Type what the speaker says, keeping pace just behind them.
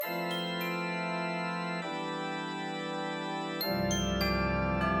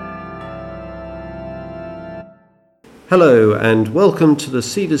Hello and welcome to the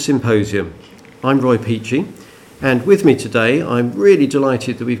CEDAR Symposium. I'm Roy Peachy, and with me today I'm really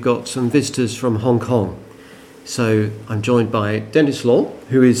delighted that we've got some visitors from Hong Kong. So I'm joined by Dennis Law,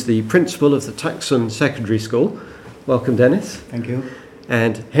 who is the principal of the Taksun Secondary School. Welcome, Dennis. Thank you.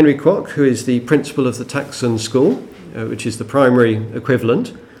 And Henry Kwok, who is the principal of the Taksun School, which is the primary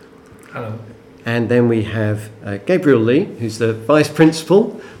equivalent. Hello. And then we have Gabriel Lee, who's the vice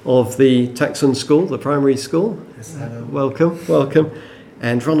principal of the Taksun School, the primary school. Yes, hello. Welcome.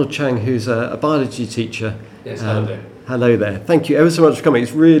 And Ronald Chang, who's a biology teacher. Yes, hello there. Hello there. Thank you ever so much for coming.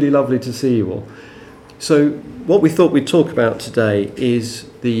 It's really lovely to see you all. So what we thought we'd talk about today is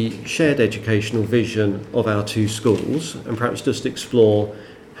the shared educational vision of our two schools, and perhaps just explore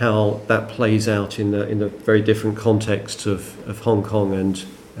how that plays out in the very different contexts of Hong Kong and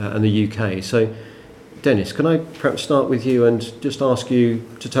the UK. So, Dennis, can I perhaps start with you and just ask you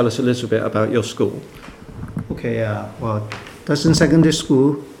to tell us a little bit about your school? Okay, Taksun Secondary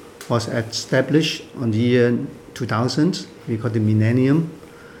School was established on the year 2000. We call it the Millennium.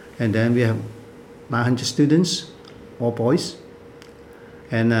 And then we have 900 students, all boys,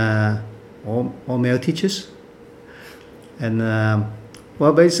 and all male teachers. And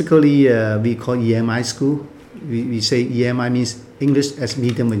basically we call EMI school. We say EMI means English as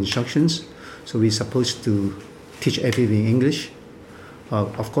medium of instructions. So we're supposed to teach everything in English.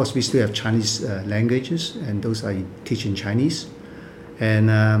 Of course, we still have Chinese languages, and those I teach in Chinese. And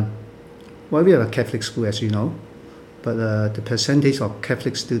we are a Catholic school, as you know, but the percentage of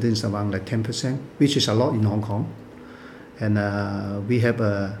Catholic students around like 10%, which is a lot in Hong Kong. And we have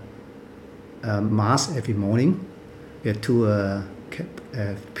a mass every morning. We have two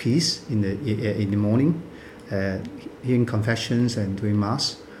priests in the morning, hearing confessions and doing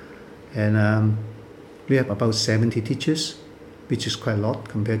mass. And we have about 70 teachers, which is quite a lot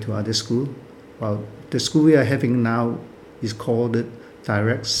compared to other schools. Well, the school we are having now is called the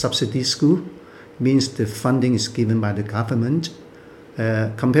Direct Subsidy School. Means the funding is given by the government.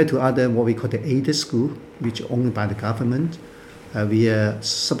 Compared to other what we call the aided school, which are owned by the government, we are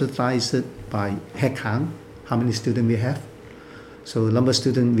subsidized by head count, how many students we have. So the number of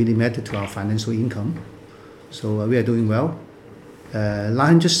students really matter to our financial income. So we are doing well.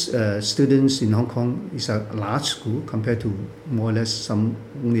 900 students in Hong Kong is a large school compared to more or less some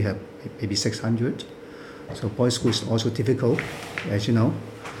only have maybe 600. So boys' school is also difficult, as you know.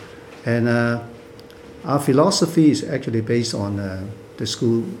 And our philosophy is actually based on the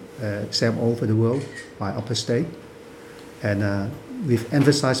school sent over the world by Upper State. And we've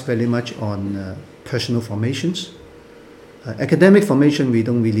emphasized very much on personal formations. Academic formation, we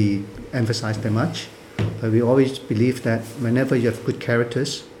don't really emphasize that much. But we always believe that whenever you have good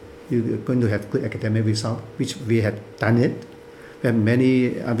characters, you're going to have good academic results, which we have done it. We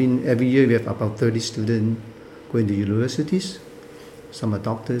have every year we have about 30 students going to universities. Some are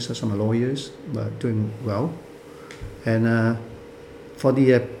doctors, some are lawyers, but doing well. And for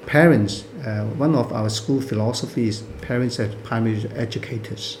the parents, one of our school philosophies is parents as primary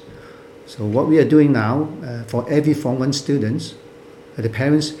educators. So what we are doing now, for every Form 1 students, the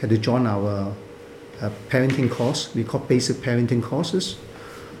parents had to join our parenting course. We call basic parenting courses.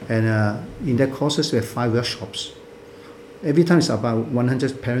 And in that courses, we have 5 workshops. Every time it's about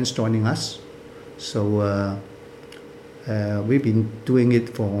 100 parents joining us. So we've been doing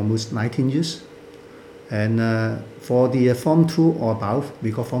it for almost 19 years. And for the Form 2 or above,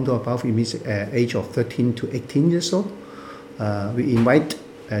 we call Form 2 or above, it means age of 13 to 18 years old. We invite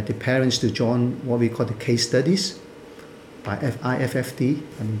the parents to join what we call the case studies by IFFD,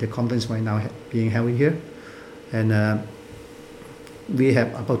 the conference right now being held here. And we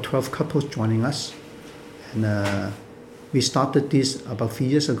have about 12 couples joining us. And we started this about 3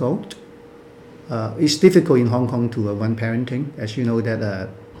 years ago. It's difficult in Hong Kong to run parenting. As you know that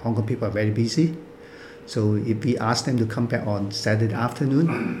Hong Kong people are very busy. So if we ask them to come back on Saturday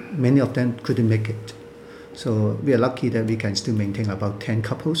afternoon, many of them couldn't make it. So we are lucky that we can still maintain about 10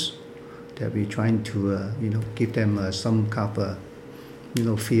 couples that we're trying to give them some kind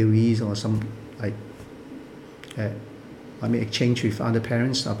of theories or some exchange with other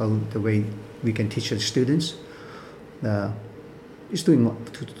parents about the way we can teach the students. It's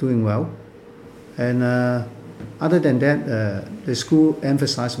doing well. And other than that, the school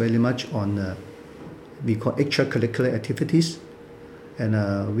emphasized very much on we call extracurricular activities.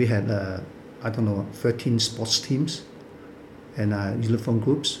 And we had 13 sports teams and uniform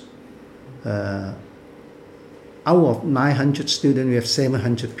groups. Out of 900 students, we have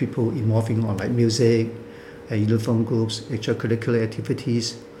 700 people involving on like music, uniform groups, extracurricular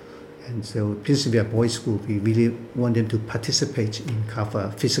activities. And so, since we are boys' school, we really want them to participate in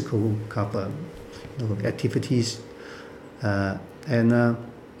physical activities. And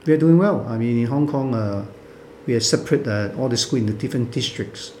we are doing well. I mean, in Hong Kong, we are separate all the schools into different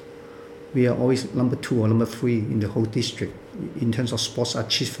districts. We are always number 2 or number 3 in the whole district in terms of sports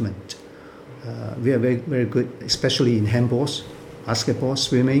achievement. We are very, very good, especially in handballs, basketball,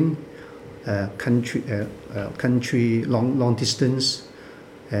 swimming, country long distance,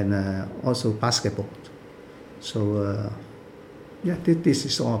 and also basketball. So, this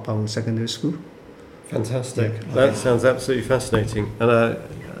is all about secondary school. Fantastic. Yeah. That sounds absolutely fascinating. And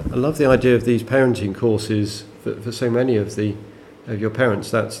I love the idea of these parenting courses for so many of your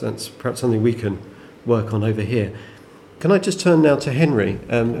parents. That's perhaps something we can work on over here. Can I just turn now to Henry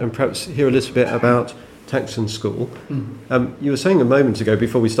and perhaps hear a little bit about Thaxton School? You were saying a moment ago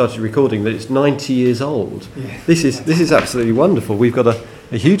before we started recording that it's 90 years old. Yeah. This is absolutely wonderful. We've got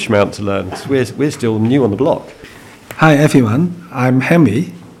a huge amount to learn. We're still new on the block. Hi everyone, I'm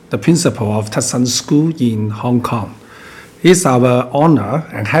Henry, the principal of Thaxton School in Hong Kong. It's our honor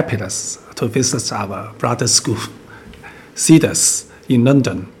and happiness to visit our brother school, Cedars, in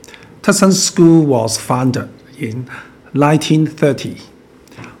London. Thaxton School was founded in 1930.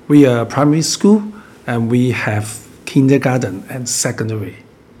 We are a primary school and we have kindergarten and secondary.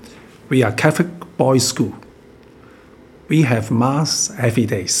 We are Catholic boys' school. We have mass every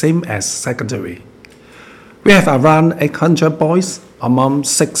day, same as secondary. We have around 800 boys among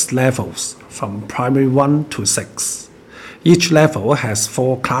 6 levels, from primary 1 to 6. Each level has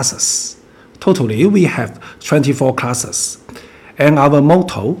 4 classes. Totally, we have 24 classes. And our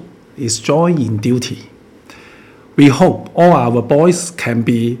motto is joy in duty. We hope all our boys can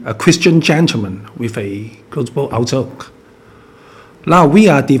be a Christian gentleman with a global outlook. Now we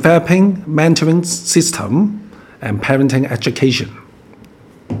are developing mentoring system and parenting education.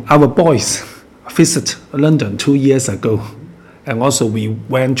 Our boys visited London 2 years ago, and also we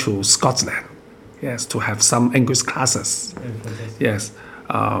went to Scotland, yes, to have some English classes. Yes,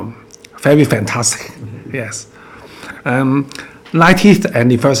 very fantastic. Yes, 90th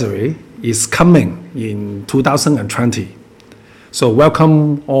anniversary is coming in 2020. So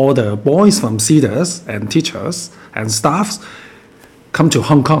welcome all the boys from Cedars and teachers and staffs come to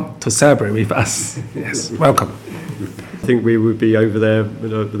Hong Kong to celebrate with us. Yes, welcome. I think we would be over there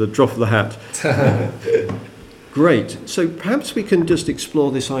with a drop of the hat. Great. So perhaps we can just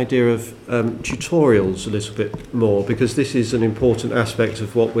explore this idea of tutorials a little bit more, because this is an important aspect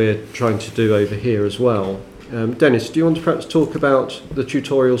of what we're trying to do over here as well. Dennis, do you want to perhaps talk about the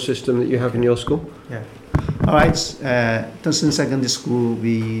tutorial system that you have in your school? Yeah. All right. Thaxton Secondary School,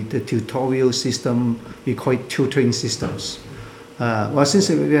 the tutorial system, we call it tutoring systems. Since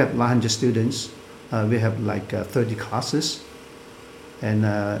we have 900 students, we have like 30 classes, and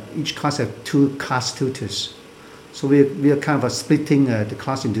each class have 2 class tutors. So we are kind of splitting the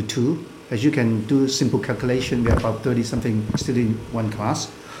class into 2. As you can do simple calculation, we have about 30-something students in one class.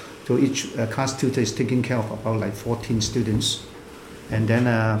 So each class tutor is taking care of about like 14 students. And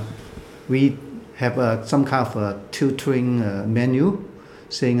then we have some kind of a tutoring menu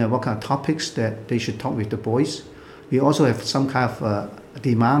saying what kind of topics that they should talk with the boys. We also have some kind of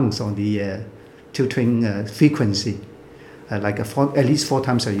demands on the tutoring frequency, like at least 4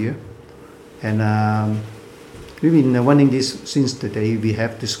 times a year. And we've been running this since the day we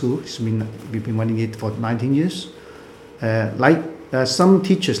have the school. We've been running it for 19 years. Some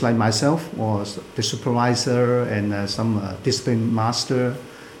teachers like myself or the supervisor and some discipline master,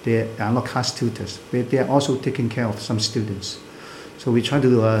 they are not class tutors, but they are also taking care of some students. So we try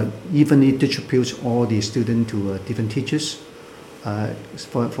to evenly distribute all the students to different teachers.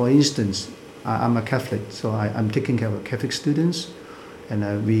 For instance, I'm a Catholic, so I'm taking care of Catholic students, and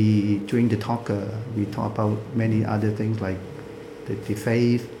during the talk we talk about many other things like the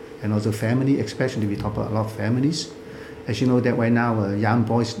faith and also family. Especially we talk about a lot of families. As you know that right now young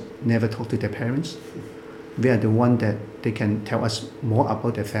boys never talk to their parents. We are the one that they can tell us more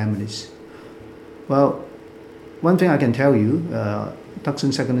about their families. Well, one thing I can tell you,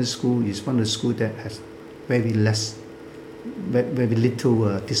 Thaxton Secondary School is one of the schools that has very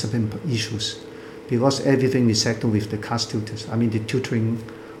little discipline issues, because everything is settled with the class tutors. I mean the tutoring,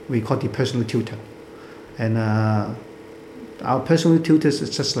 we call the personal tutor. And our personal tutors is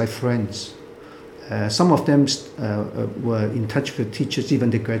just like friends. Some of them were in touch with teachers even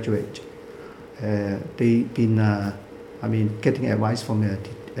they graduate. They've been getting advice from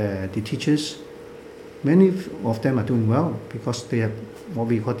the teachers. Many of them are doing well because they have what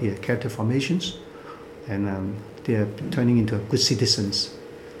we call the character formations, and they are turning into good citizens.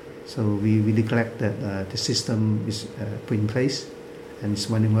 So we really glad that the system is put in place and it's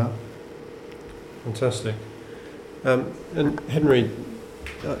running well. Fantastic. And Henry,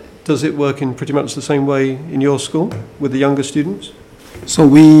 Does it work in pretty much the same way in your school with the younger students? So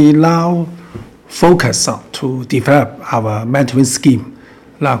we now focus on to develop our mentoring scheme.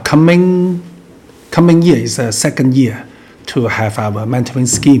 Now coming year is the second year to have our mentoring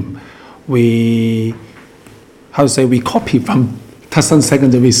scheme. We copy from Tusson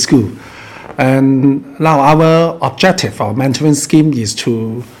Secondary School. And now our objective for mentoring scheme is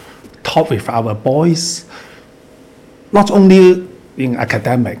to talk with our boys, not only in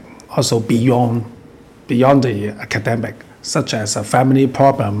academic, also beyond the academic, such as a family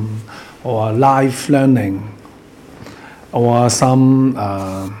problem or life learning or some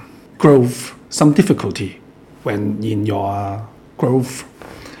growth, some difficulty when in your growth.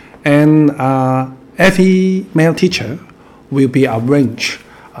 And every male teacher will be arranged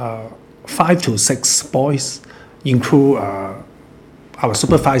 5 to 6 boys, include our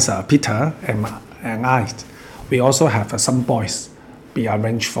supervisor Peter and I. We also have some boys be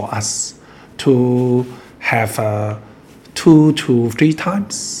arranged for us to have 2 to 3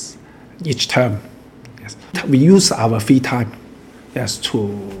 times each term. Yes. We use our free time, yes,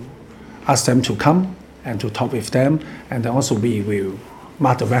 to ask them to come and to talk with them, and then also we will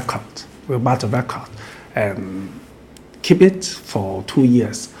mark the record. We'll mark the record and keep it for 2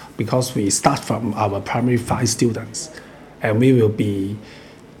 years, because we start from our primary 5 students, and we will be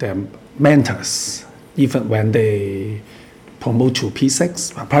the mentors even when they promote to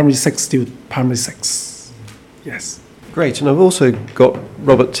P6, primary 6 student, primary 6. Yes. Great, and I've also got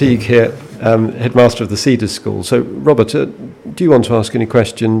Robert Teague here, headmaster of the Cedars School. So, Robert, do you want to ask any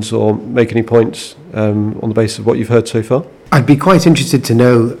questions or make any points on the basis of what you've heard so far? I'd be quite interested to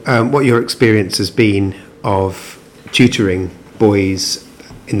know what your experience has been of tutoring boys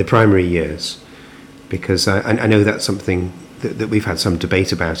in the primary years, because I know that's something that we've had some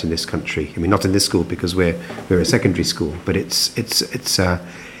debate about in this country. I mean, not in this school because we're a secondary school, but it's an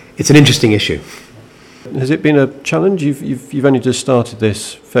interesting issue. Has it been a challenge? You've only just started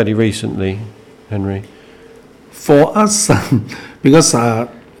this fairly recently, Henry. For us, because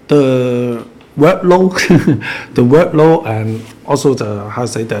the workload, and also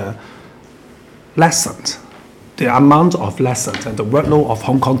the lessons, the amount of lessons and the workload of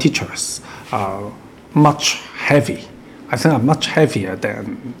Hong Kong teachers are much heavy. I think are much heavier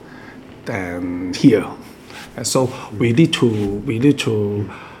than here. And so we need to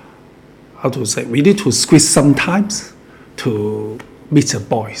squeeze some times to meet the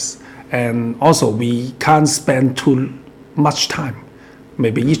boys. And also we can't spend too much time.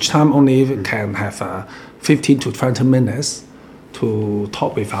 Maybe each time only can have 15 to 20 minutes to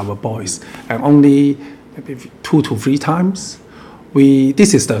talk with our boys. And only maybe 2 to 3 times.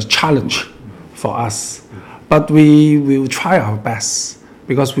 This is the challenge for us. But we will try our best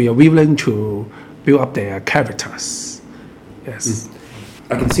because we are willing to build up their characters. Yes.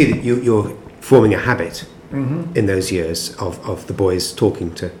 I can see that you're forming a habit in those years of the boys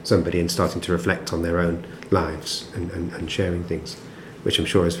talking to somebody and starting to reflect on their own lives and sharing things, which I'm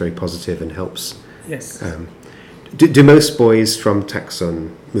sure is very positive and helps. Yes. Do most boys from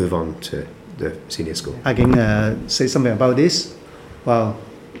Taksun move on to the senior school? I can say something about this. Well,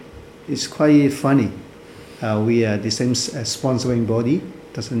 it's quite funny. We are the same sponsoring body,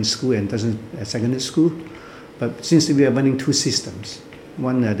 Tusson School and Tusson Secondary School. But since we are running 2 systems,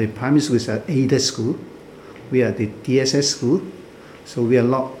 one, the primary school is an aided school. We are the DSS school. So we are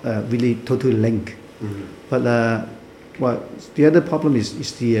not really totally linked. But the other problem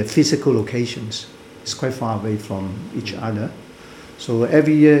is the physical locations. It's quite far away from each other. So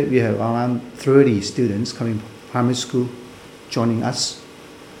every year we have around 30 students coming from primary school joining us.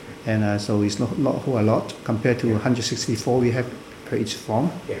 And so it's not a whole lot compared to 164 we have per each form.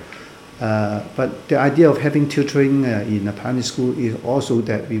 Yeah. But the idea of having tutoring in a primary school is also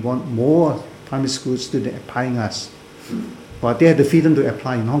that we want more primary school students applying us. But they have the freedom to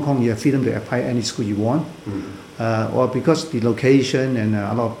apply. In Hong Kong, you have freedom to apply any school you want. Or because the location and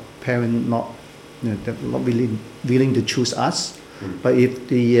a lot of parents not really willing to choose us. But if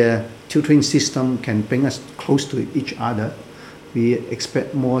the tutoring system can bring us close to each other, we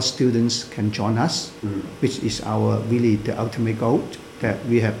expect more students can join us, which is really the ultimate goal, that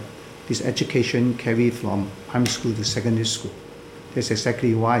we have this education carried from primary school to secondary school. That's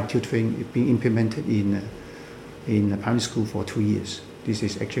exactly why tutoring is being implemented in primary school for 2 years. This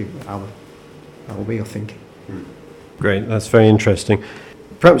is actually our way of thinking. Great, that's very interesting.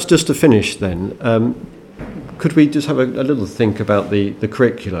 Perhaps just to finish then, could we just have a little think about the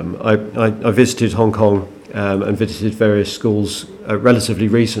curriculum? I visited Hong Kong and visited various schools relatively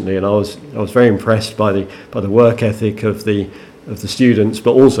recently, and I was very impressed by the work ethic of the students,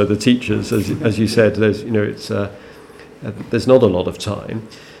 but also the teachers. As you said, there's there's not a lot of time.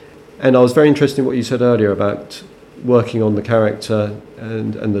 And I was very interested in what you said earlier about working on the character,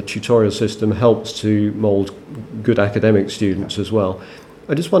 and the tutorial system helps to mould good academic students as well.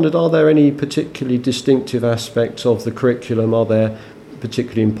 I just wondered, are there any particularly distinctive aspects of the curriculum? Are there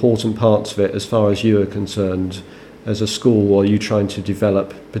particularly important parts of it as far as you are concerned as a school? Or are you trying to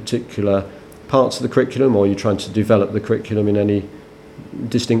develop particular parts of the curriculum, or are you trying to develop the curriculum in any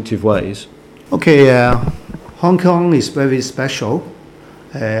distinctive ways? Okay, Hong Kong is very special.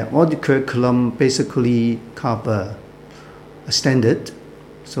 All the curriculum basically cover a standard.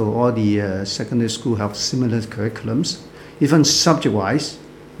 So all the secondary school have similar curriculums. Even subject-wise,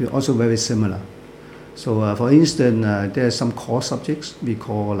 we're also very similar. So for instance, there are some core subjects we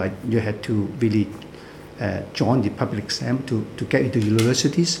call, like, you had to really join the public exam to get into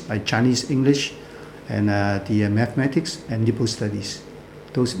universities, like Chinese, English, and the mathematics and liberal studies.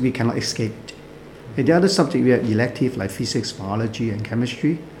 Those we cannot escape. And the other subject we have elective, like physics, biology, and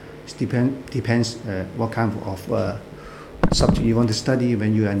chemistry. It depends what kind of subject you want to study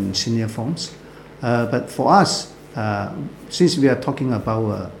when you are in senior forms. But for us, since we are talking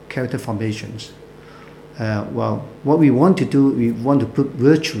about character formations, well, what we want to do, we want to put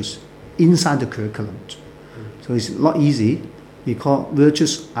virtues inside the curriculum. So it's not easy. We call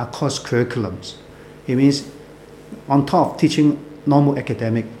virtues are called curriculums. It means on top of teaching normal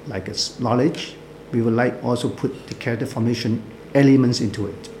academic, like knowledge, we would like also put the character formation elements into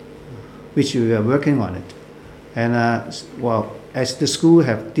it, which we are working on it. And well, as the school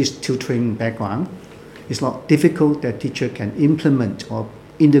have this tutoring background, it's not difficult that teacher can implement or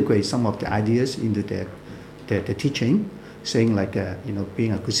integrate some of the ideas into their teaching, saying like,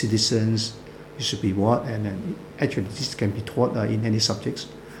 being a good citizen, you should be what, and then actually this can be taught in any subjects.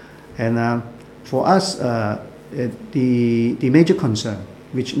 And for us, the major concern,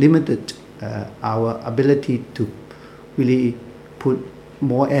 which limited our ability to really put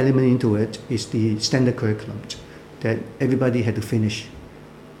more element into it, is the standard curriculum that everybody had to finish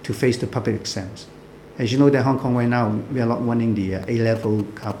to face the public exams. As you know, that Hong Kong right now, we are not running the A-level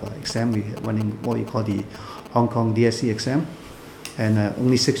exam. We are running what we call the Hong Kong DSE exam, and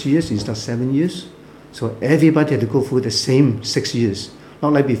only 6 years instead of 7 years. So everybody had to go through the same 6 years,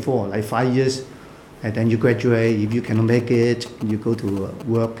 not like before, like 5 years, and then you graduate. If you cannot make it, you go to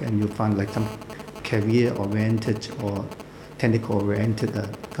work and you find like some career-oriented or technical-oriented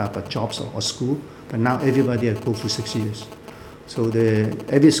kind of jobs or school. But now everybody has to go through 6 years. So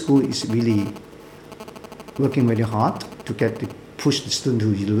every school is really working very hard to push the student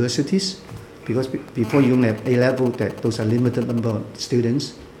to universities, because before you only have A-level, that those are limited number of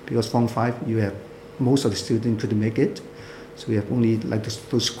students, because Form 5 you have most of the students couldn't make it, so we have only like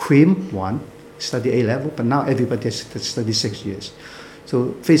those cream one study A-level, but now everybody has to study 6 years.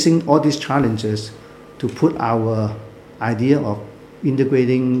 So facing all these challenges, to put our idea of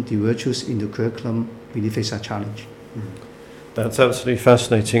integrating the virtues into curriculum really face a challenge. That's absolutely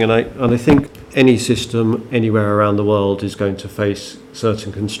fascinating, and I think any system anywhere around the world is going to face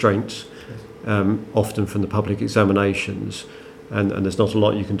certain constraints, often from the public examinations, and there's not a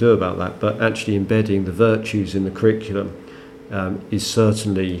lot you can do about that, but actually embedding the virtues in the curriculum is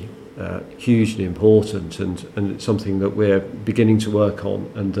certainly hugely important, and it's something that we're beginning to work on,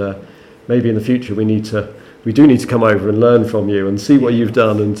 and maybe in the future we do need to come over and learn from you and see what you've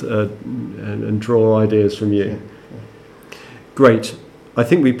done and draw ideas from you. Great. I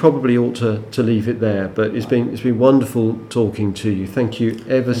think we probably ought to leave it there, but it's been wonderful talking to you. Thank you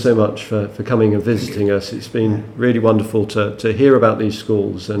ever so much for coming and visiting us. It's been really wonderful to hear about these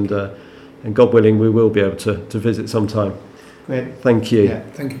schools, and God willing we will be able to visit sometime. Great. Thank you. Yeah.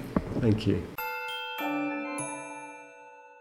 Thank you. Thank you.